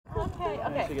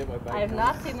Okay. I have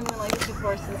not seen the moon like this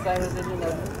before since I was in the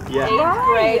 8th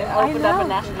grade. I opened up a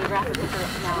National Geographic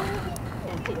picture now.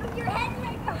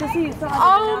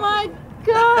 Oh my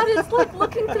God! It's like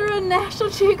looking through a National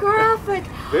Geographic.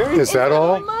 Is that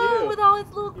all? With all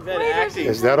its little craters.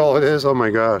 Is that all it is? Oh my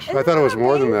gosh! I thought it was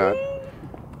more than that.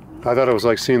 I thought it was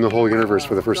like seeing the whole universe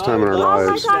for the first time in our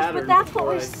lives. Oh my gosh, but that's what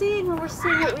we're seeing when we're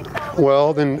seeing what we thought.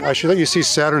 Well, then I should let you see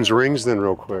Saturn's rings then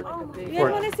real quick. You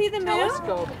guys want to see the moon?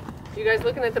 Telescope. You guys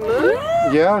looking at the moon?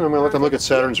 Yeah, and I'm going to let them look at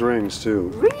Saturn's rings too.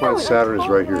 Really? Saturn is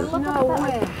right here. No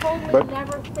way. But,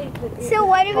 so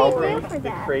what do we do for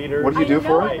that? What do you do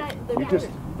for it? You just...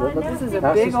 This is a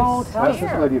big old telescope. Ask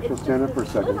this lady if she'll stand up for a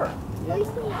second.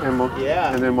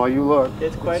 And then while you look,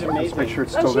 it's quite amazing. Make sure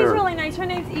it's still there. She's really nice. Her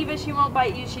name's Eva. She won't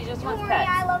bite you. She just wants pets.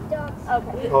 I love dogs.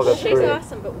 Okay. Oh, that's She's great.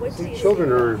 awesome, but wait till you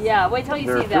Children are... Yeah, wait till you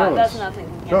see that. That's nothing.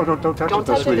 No, don't touch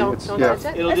it, sweetie. Don't touch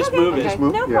it. It'll just move it.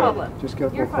 No problem. Just get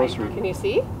a little closer. Can you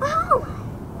see? Oh!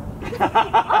 See?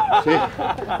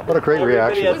 What a great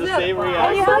reaction. Everybody has the same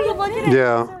reaction. You have to look at it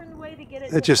Yeah. a certain way to get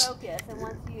it, It just... focus. And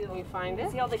once you find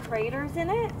it? see all the craters in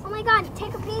it. Oh my God,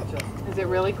 take a peek. Is it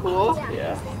really cool?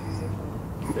 Yeah.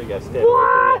 So you guys stand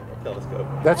over the telescope.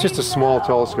 That's just a small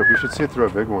telescope. You should see it through a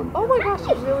big one. Oh my gosh,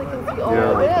 you really can see all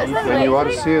Yeah. of this. And you ought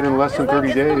to see it in less than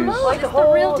 30 days. Like the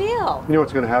real deal. You know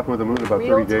what's going to happen with the moon in about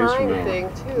 30 days from now? Thing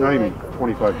too, Not even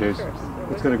 25 days.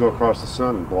 It's going to go across the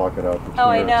sun and block it out for 2 Oh,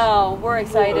 I minutes. know. We're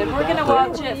excited. We're going to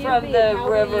watch it from the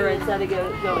river instead of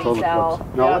going south.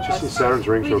 No, let's just see Saturn's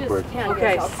rings real quick.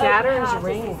 Okay, Saturn's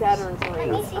rings. Saturn's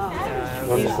rings.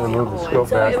 I'm just going to move the scope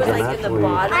back It was and like in the actually...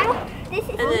 bottom. This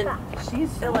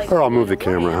is And then Or I'll move the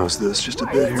camera. How's this? Just a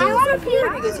bit I here. want to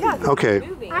feel. Okay,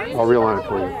 I'll realign it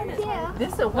for you.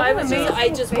 This is a I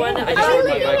just wanted.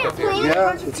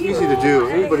 Yeah, it's easy to do.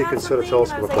 Anybody can set a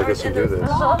telescope up like this and do this.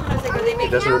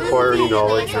 It doesn't require any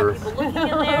knowledge or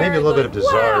maybe a little bit of I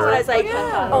desire. was like,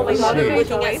 oh my God, I'm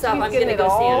looking at stuff. I'm going to go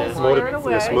stand it.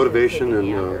 Yes, motivation and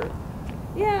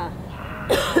Yeah.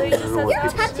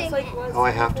 oh,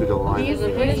 I have to align He's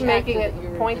it. making it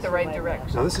point the right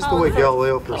direction. Now this is the way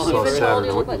Galileo first saw Saturn.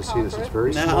 I want you to see this. It's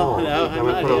very small. I'm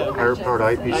going to put a higher powered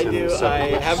eyepiece in the I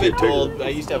second. have been told, I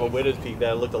used to have a widow's peak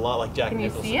that looked a lot like Jack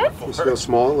Nicholson. see it? You see how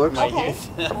small it looks? Is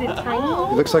it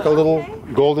tiny? It looks like a little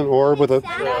golden orb with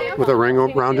a ring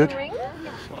around it.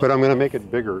 But I'm going to make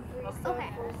it bigger.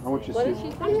 I want you to see.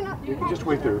 You can just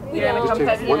wait there. Yeah, Just come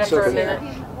take 1 for a second.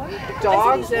 minute.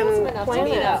 Dogs and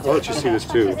planets. I'll let you see this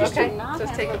too. Just Okay,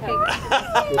 just take a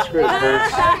peek. It's great.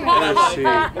 Let's see.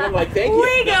 I'm like, thank you.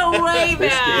 We go way You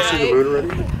see the moon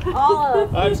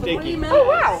already? I'm stinky. Oh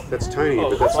wow! That's tiny,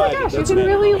 but Oh my gosh, you can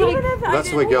really like.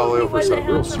 that's the way Galileo first saw it.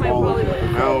 Real small.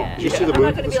 Now, do you see the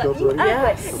moon with the scope already?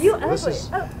 Yes. This is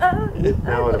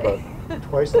now at about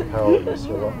twice the power of this. A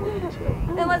lot more detail.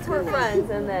 Unless we're friends,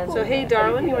 and then. So hey,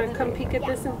 darling, you want to come peek at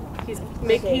this? And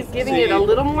he's giving it a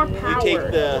little more power. You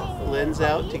take the lens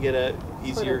out to get a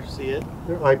easier see it.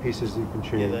 There are eyepieces that you can Yeah,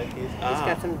 change. that piece. He's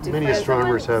got some different. Many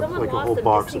astronomers have like a whole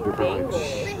box of different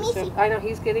eyepieces. So, I know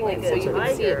he's getting it so you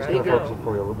can see it I'm going to bigger. focus it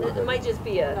for you a little It bit. might just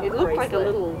be a. It looked like a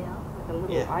little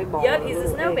eyeball. Yep, he's a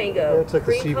snow Yeah, mango. it's like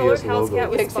the Green-colored CBS house cat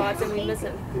logo. with spots, and we miss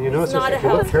him. And you notice Not if a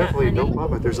you look house carefully, cat, don't honey.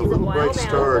 pop it. There's a He's little wild bright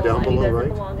star animal, down and he below, doesn't right?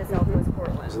 belong in Southwest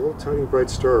Portland. There's a little tiny bright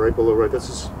star right below, right?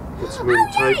 That's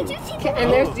moon Titan.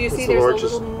 And there's, do you It's see the there's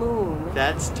largest- a little moon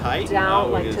That's tight. down Oh,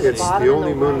 like it to is. the It's bottom the of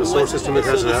only moon in the solar system that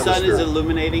has So an the sun is atmosphere.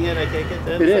 illuminating it, I take it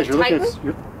then? It is. You're looking at. Titan?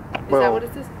 Is that Well, what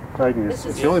it is? Titan. It's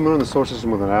the only moon in the solar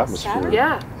system with an atmosphere.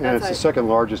 Yeah. And it's the second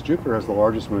largest. Jupiter has the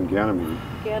largest moon, Ganymede,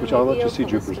 which I'll let you see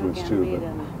Jupiter's moons too.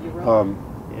 But,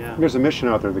 Yeah. there's a mission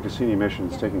out there, the Cassini mission,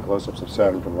 that's taking close-ups of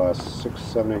Saturn for the last 6,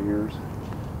 7, 8 years.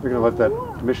 They're going to let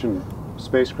that mission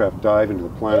spacecraft dive into the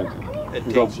planet It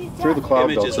and go takes through the cloud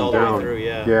belts images and all the way down. through,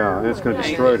 yeah. Yeah, and it's going to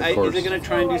destroy it, of course. Is it going to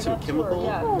try and do some chemical?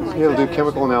 Yeah, it'll do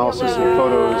chemical analysis and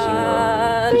photos.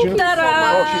 And, did you know?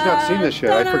 Oh, she's not seen this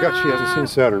yet. I forgot she hasn't seen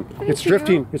Saturn. It's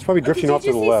drifting. It's probably drifting off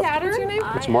to the left. What's your name?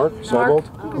 It's Mark Seibold.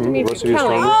 University of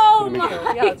Kelly. Astronomy. Oh Good to meet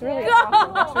you. Yeah, it's really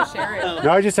awesome. Thanks for sharing.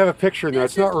 Now I just have a picture in there.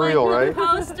 It's not real, right?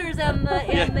 Posters and the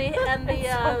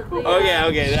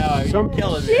Okay, now I'm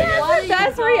killing me. That's the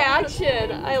best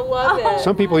reaction. I love it.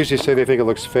 Some people usually say they think it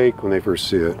looks fake when they first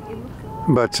see it,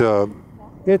 but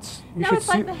it's you No, should it's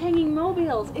see. like the hanging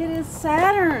mobiles. It is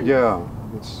Saturn. Yeah,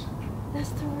 it's. That's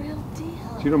the real deal.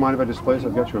 So you don't mind if I display this?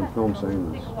 I've got you on film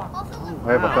saying this.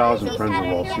 I have 1,000 friends who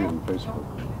all see it on Facebook.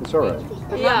 It's all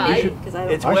right. Yeah, You should- because I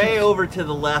It's don't. way over to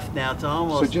the left now. It's So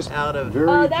almost just out of. very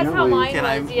Oh, that's how gently. mine Can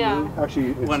I was. Yeah. move? Actually,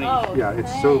 it's, When yeah,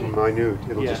 it's so minute.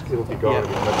 It'll Yeah. just it'll be gone.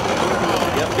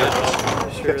 Yep, good.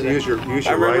 sure. You have to use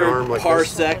your I right remember arm like this.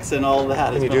 parsecs and all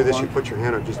that. When you do this, you put your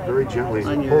hand up just very gently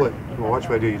and pull it. Well, watch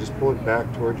what I do. You just pull it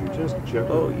back towards you, just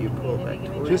gently. Oh, you pull it back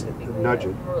towards Just nudge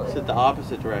it. It's in the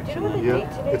opposite direction. Then.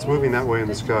 Yeah, it's moving that way in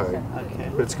the sky. Okay.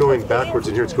 But it's going backwards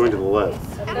in here, it's going to the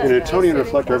left. In a Newtonian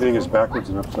reflector, everything is backwards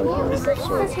and upside down.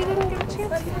 So, He didn't get a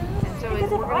chance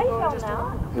yet.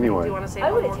 anyway, You want to say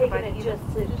I would one have more taken goodbye? it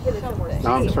just to get it somewhere.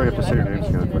 now I'm sorry I have to say your names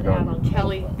again, I forgot.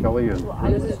 Kelly. Kelly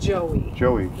and This is Joey.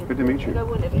 Joey, good to meet you.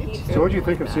 So what do you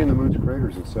think of seeing the moon's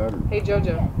craters in Saturn? Hey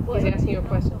Jojo, he's asking you a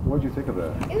question. What did you think of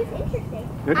that? It was interesting. I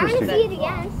want to Interesting. see it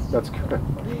again. That's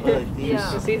good.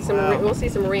 We'll see some. We'll see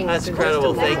some rings. That's in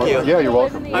incredible. just a Thank minute. you. Yeah, you're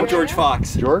welcome. I'm George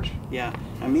Fox. George? Yeah.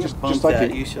 I mean, Just just like that.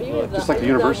 the- You should look. Just like the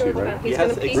university, right? He's Yes,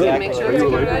 gonna peek exactly. and make sure Are it's you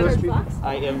a related to good those guy. people?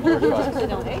 I am George Fox. They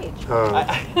don't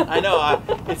age. I know.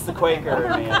 It's the Quaker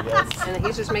in me, I guess. And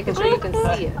he's just making sure you can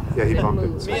see it. Yeah, he It bumped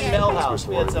moves. it. Me and Millhouse,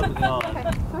 we had something on.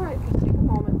 All right, take a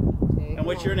moment. And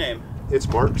what's your name? It's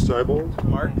Mark Seibold.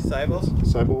 Mark Seibold?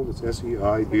 Seibold, it's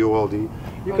S-E-I-B-O-L-D.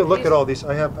 You can look at all these.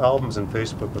 I have albums on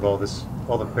Facebook with all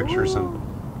the pictures, and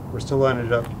we're still lining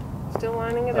it up. Still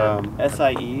lining it up.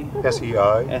 S-I-E?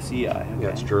 S-E-I. S-E-I. Okay. Yeah,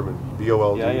 it's German.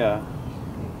 B-O-L-D. Yeah, yeah.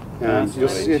 And you'll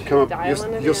see it come up.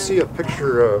 Dialing it You'll in. see a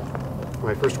picture of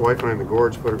my first wife and I in the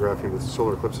gorge photographing the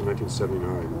solar eclipse in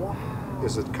 1979.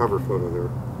 Is a cover photo there.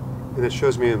 And it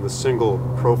shows me in the single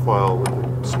profile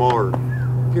with the smaller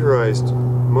computerized,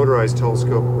 motorized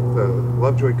telescope with the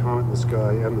Lovejoy comet in the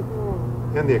sky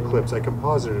and the eclipse. I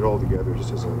composited it all together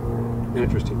just as an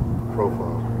interesting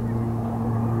profile.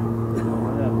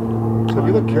 So if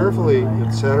you look carefully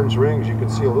at Saturn's rings, you can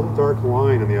see a little dark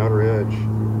line on the outer edge.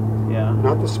 Yeah.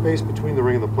 Not the space between the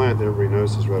ring and the planet that everybody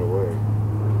notices right away.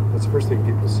 That's the first thing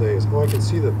people say is, oh, I can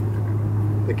see the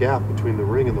gap between the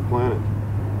ring and the planet.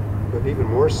 But even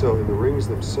more so in the rings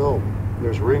themselves,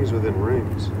 there's rings within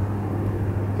rings.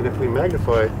 And if we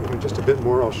magnify it even just a bit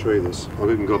more, I'll show you this.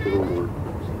 I'll even go up a little more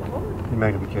in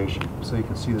magnification so you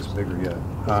can see this bigger yet.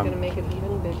 He's gonna make it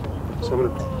even bigger. So I'm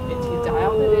gonna, He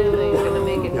dialed it in, and he's gonna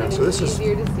make it Yeah, even so this is-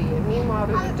 easier to see. And meanwhile,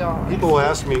 there's a dog. people will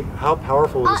ask me, how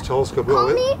powerful is this telescope? Call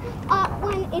Well, me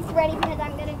when it's ready because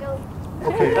I'm going to go.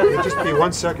 okay, it'll just be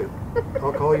 1 second.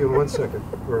 I'll call you in 1 second,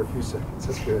 or a few seconds.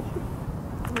 That's good.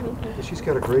 She's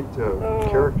got a great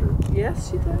character.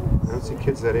 Yes, she does. I don't see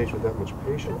kids that age with that much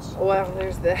patience. Well,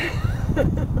 there's that.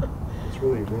 It's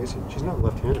really amazing. She's not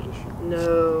left-handed, is she?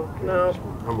 No, no.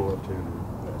 I'm a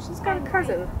left-handed. She's got a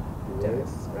cousin. Right?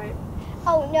 Dennis, right?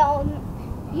 Oh no,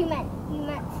 you meant.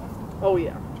 Oh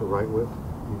yeah. To right with.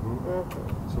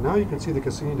 So now you can see the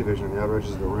Cassini division on the outer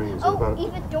edges of the rings. Oh, About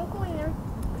Eva, don't go in there.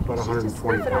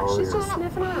 120 power. She's here. just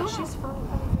sniffing out. She's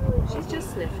fine. She's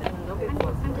just sniffing. I'm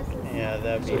just listening. Yeah,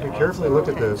 that'd be So if you awesome. carefully look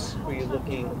at this, Were you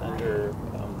looking under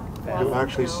you'll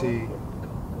actually see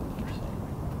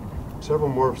several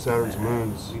more of Saturn's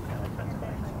moons.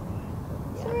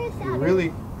 Where is You that?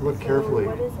 really look carefully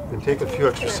and take a few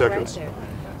extra seconds.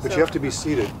 But you have to be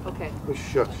seated. Okay. Oh,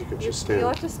 shucks, you can just You'll stand.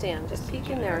 have to stand. Just peek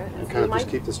in there. And kind of just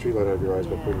keep the street light out of your eyes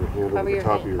by putting your hand Cover over the your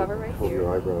top hand. of Cover right over your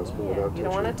here. eyebrows, but without You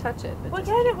don't want touching. to touch it. But What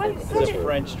just kind of what? It's a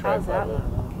French how's that tripod.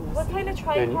 look? What kind of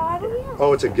And- tripod?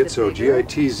 Oh, it's a Gitzo,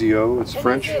 G-I-T-Z-O. It's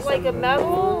French. Is it like a metal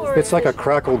or? It's like a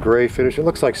crackled gray finish. It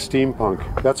looks like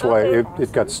steampunk. That's why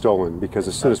it got stolen, because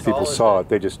as soon as people saw it,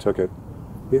 they just took it.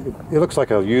 It looks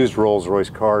like a used Rolls-Royce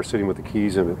car sitting with the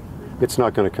keys in it. It's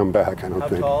not going to come back, I don't How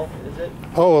think. tall is it?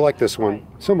 Oh, I like this one.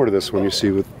 Similar to this one you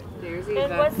see with There's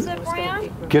And what's the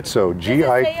brand? Gitzo, Does it say it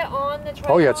G-I. on the tripod?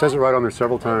 Oh yeah, it says it right on there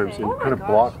several times in Okay. kind of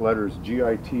block letters,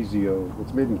 G-I-T-Z-O.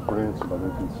 It's made in France by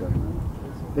 1970.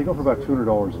 They go for about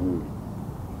 $200 a new.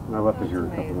 And I left it here a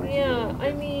couple nights Yeah, ago.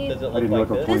 I mean, Does it I look didn't like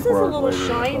look up this? this is a 24 hours little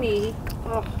later. shiny.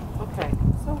 Oh, okay.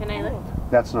 So Can I look?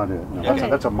 That's not it. No, Okay.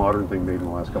 that's a modern thing made in the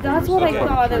last couple That's of years. what I That's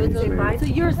thought. It Chinese was made. so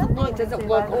yours look doesn't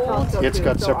look old. It's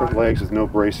got separate legs with no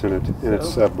brace in it, and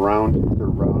it's brown. They're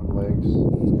round legs.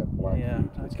 It's got black Yeah, feet.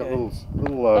 It's got okay.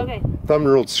 little Okay.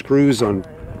 thumb-knurled screws on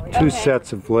two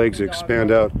sets of legs that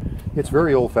expand out. It's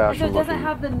very So old-fashioned it doesn't looking.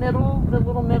 have the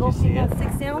little middle thing that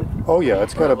sticks down? Oh yeah,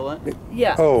 it's got a. Prevalent?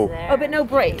 Yeah. Oh, Oh, but no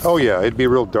brace. oh yeah, it'd be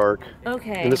real dark.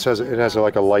 Okay. And this has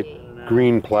like a light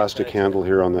green plastic handle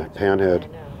here on the pan head.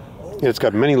 And it's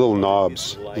got many little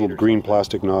knobs, little green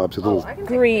plastic knobs, with little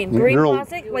green neural-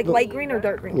 plastic, like light green or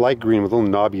dark green? light green with little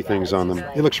knobby things on them.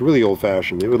 It looks really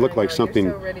old-fashioned. It would look like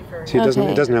something. See, it doesn't.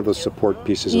 Okay. It doesn't have those support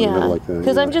pieces in the middle like that.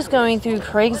 Because I'm just going through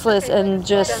Craigslist and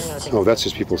just Oh, that's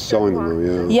just people selling them,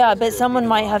 though. Yeah. yeah, but someone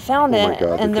might have found Oh it my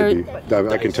God, and there they're could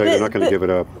be. I can tell you, they're not going to give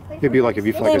it up. It'd be like if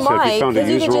you, like They I said, if might, you found a because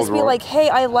you used could Rolls just be Royce. like, hey,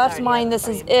 I left mine, this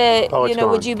is it. Oh, You it's know,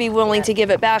 would gone. you be willing to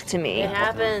give it back to me? It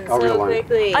happens I'll so realign.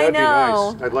 quickly. I That'd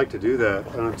know. be nice. I'd like to do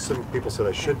that. Some people said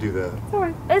I should do that.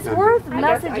 It's And- worth I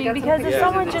messaging got because some if pictures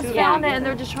someone of it just too. found it and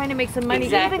they're just trying to make some money,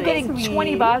 Exactly. even getting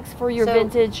 $20 for your So-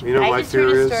 vintage. You know, I my just heard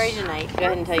fear a is story tonight. Go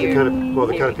ahead and tell the your. kind of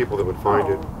the kind of people that would find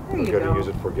it are you going to go. use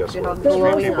it for guess You know, what? the Certain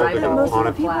rolling people eye that ball. can Most pawn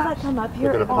of the it. people that come up They're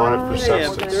here going to pawn it for are... Yeah,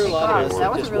 but substance. there are a lot of us That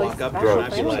that was just really walk up special. and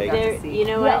I'd be like, There, you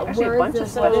know Yeah, what? Actually, a where bunch is of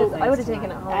this? sweaters. I would have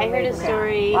taken it home. I heard a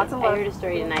story. Lots of I love. heard a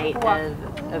story tonight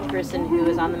of a person who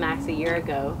was on the max a year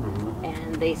ago,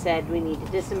 and they said we need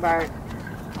to disembark.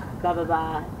 Blah blah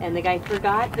blah, and the guy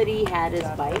forgot that he had his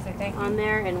bike on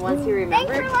there, and once he Thanks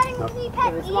remembered, for letting me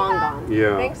pet it was long gone.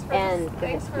 Yeah. And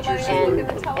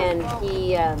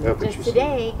he but you just see-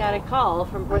 today got a call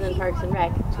from Portland Parks and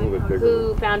Rec, It's a little bit bigger.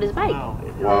 who found his bike. Wow.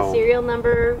 The serial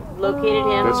number located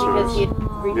him That's because nice. he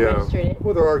had re-registered it.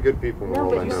 Well, there are good people in the No,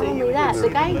 world, but I not know. only that, And the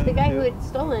they're guy who had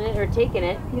stolen it or taken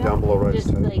it, down below right just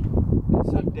side. like.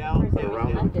 so down But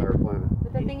around the entire planet.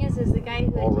 But the thing is the guy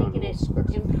who All had around taken little it specks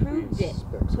of improved green it,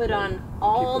 specks. put on Keep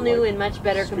all the new light and much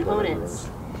better street light components.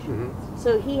 everywhere.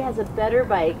 So he has a better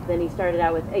bike than he started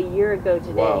out with a year ago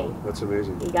today. Wow, that's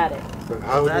amazing. He got it. But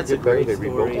how would That's you a get better? great They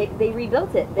rebuilt story. it. They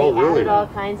rebuilt it. They Oh, really? added all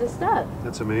kinds of stuff. That's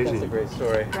that's a amazing. great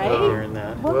story. Right? Hearing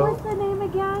that. What Well- was the name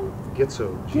again?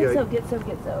 Gitzo.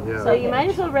 Gitzo. Yeah. So you might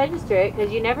as well register it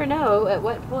because you never know at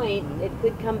what point it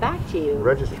could come back to you.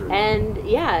 Register it. And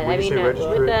yeah, When I you mean, say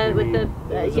register it, you with the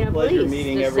It was you a know pleasure police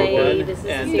meeting just say everyone, this is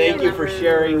the and serial thank you for number.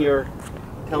 sharing your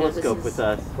this telescope is- with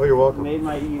us. Oh, you're welcome. Made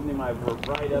my evening, my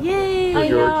right up. Yay! I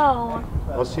George. know.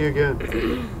 I'll see you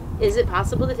again. Is it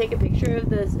possible to take a picture of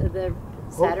the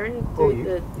Saturn Oh, through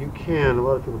the? you can. A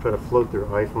lot of people try to float their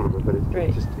iPhone over, but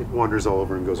Right. it wanders all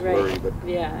over and goes blurry. Right. But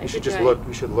Yeah, I you should could just try. look.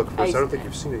 You should look first. I- I don't think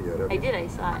you've seen it yet. Have I you? did. I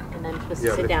saw it, and I'm supposed to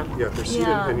Yeah, sit but down. if they're seated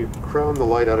Yeah. and you crown the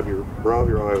light out of your brow of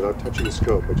your eye without touching the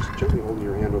scope, by just gently holding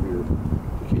your hand over your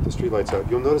to keep the street lights out,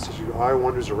 you'll notice as your eye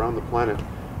wanders around the planet,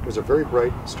 there's a very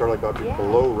bright star-like object Yeah,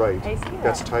 below right. I see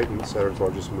That's that. Titan, Saturn's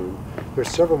largest moon. There's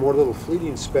several more little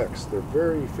fleeting specks. They're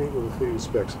very faint little fleeting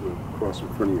specks that will cross in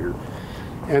front of you here.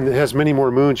 And it has many more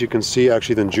moons you can see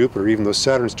actually than Jupiter, even though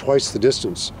Saturn's twice the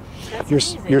distance. That's You're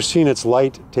amazing. seeing its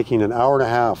light taking an hour and a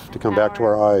half to come back to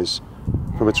our eyes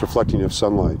from its reflecting of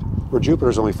sunlight, where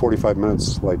Jupiter's only 45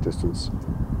 minutes light distance.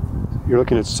 You're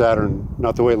looking at Saturn,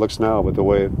 not the way it looks now, but the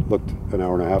way it looked an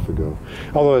hour and a half ago.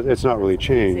 Although it's not really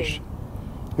changed.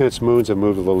 And its moons have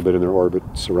moved a little bit in their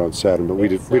orbits around Saturn, but we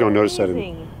don't notice that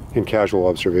in casual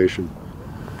observation.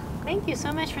 Thank you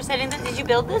so much for setting that. Did you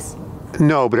build this?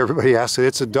 No, but everybody asks it.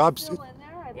 It's a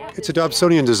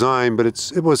Dobsonian design, but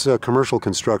it was a commercial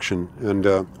construction, and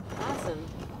Awesome.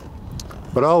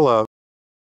 but I'll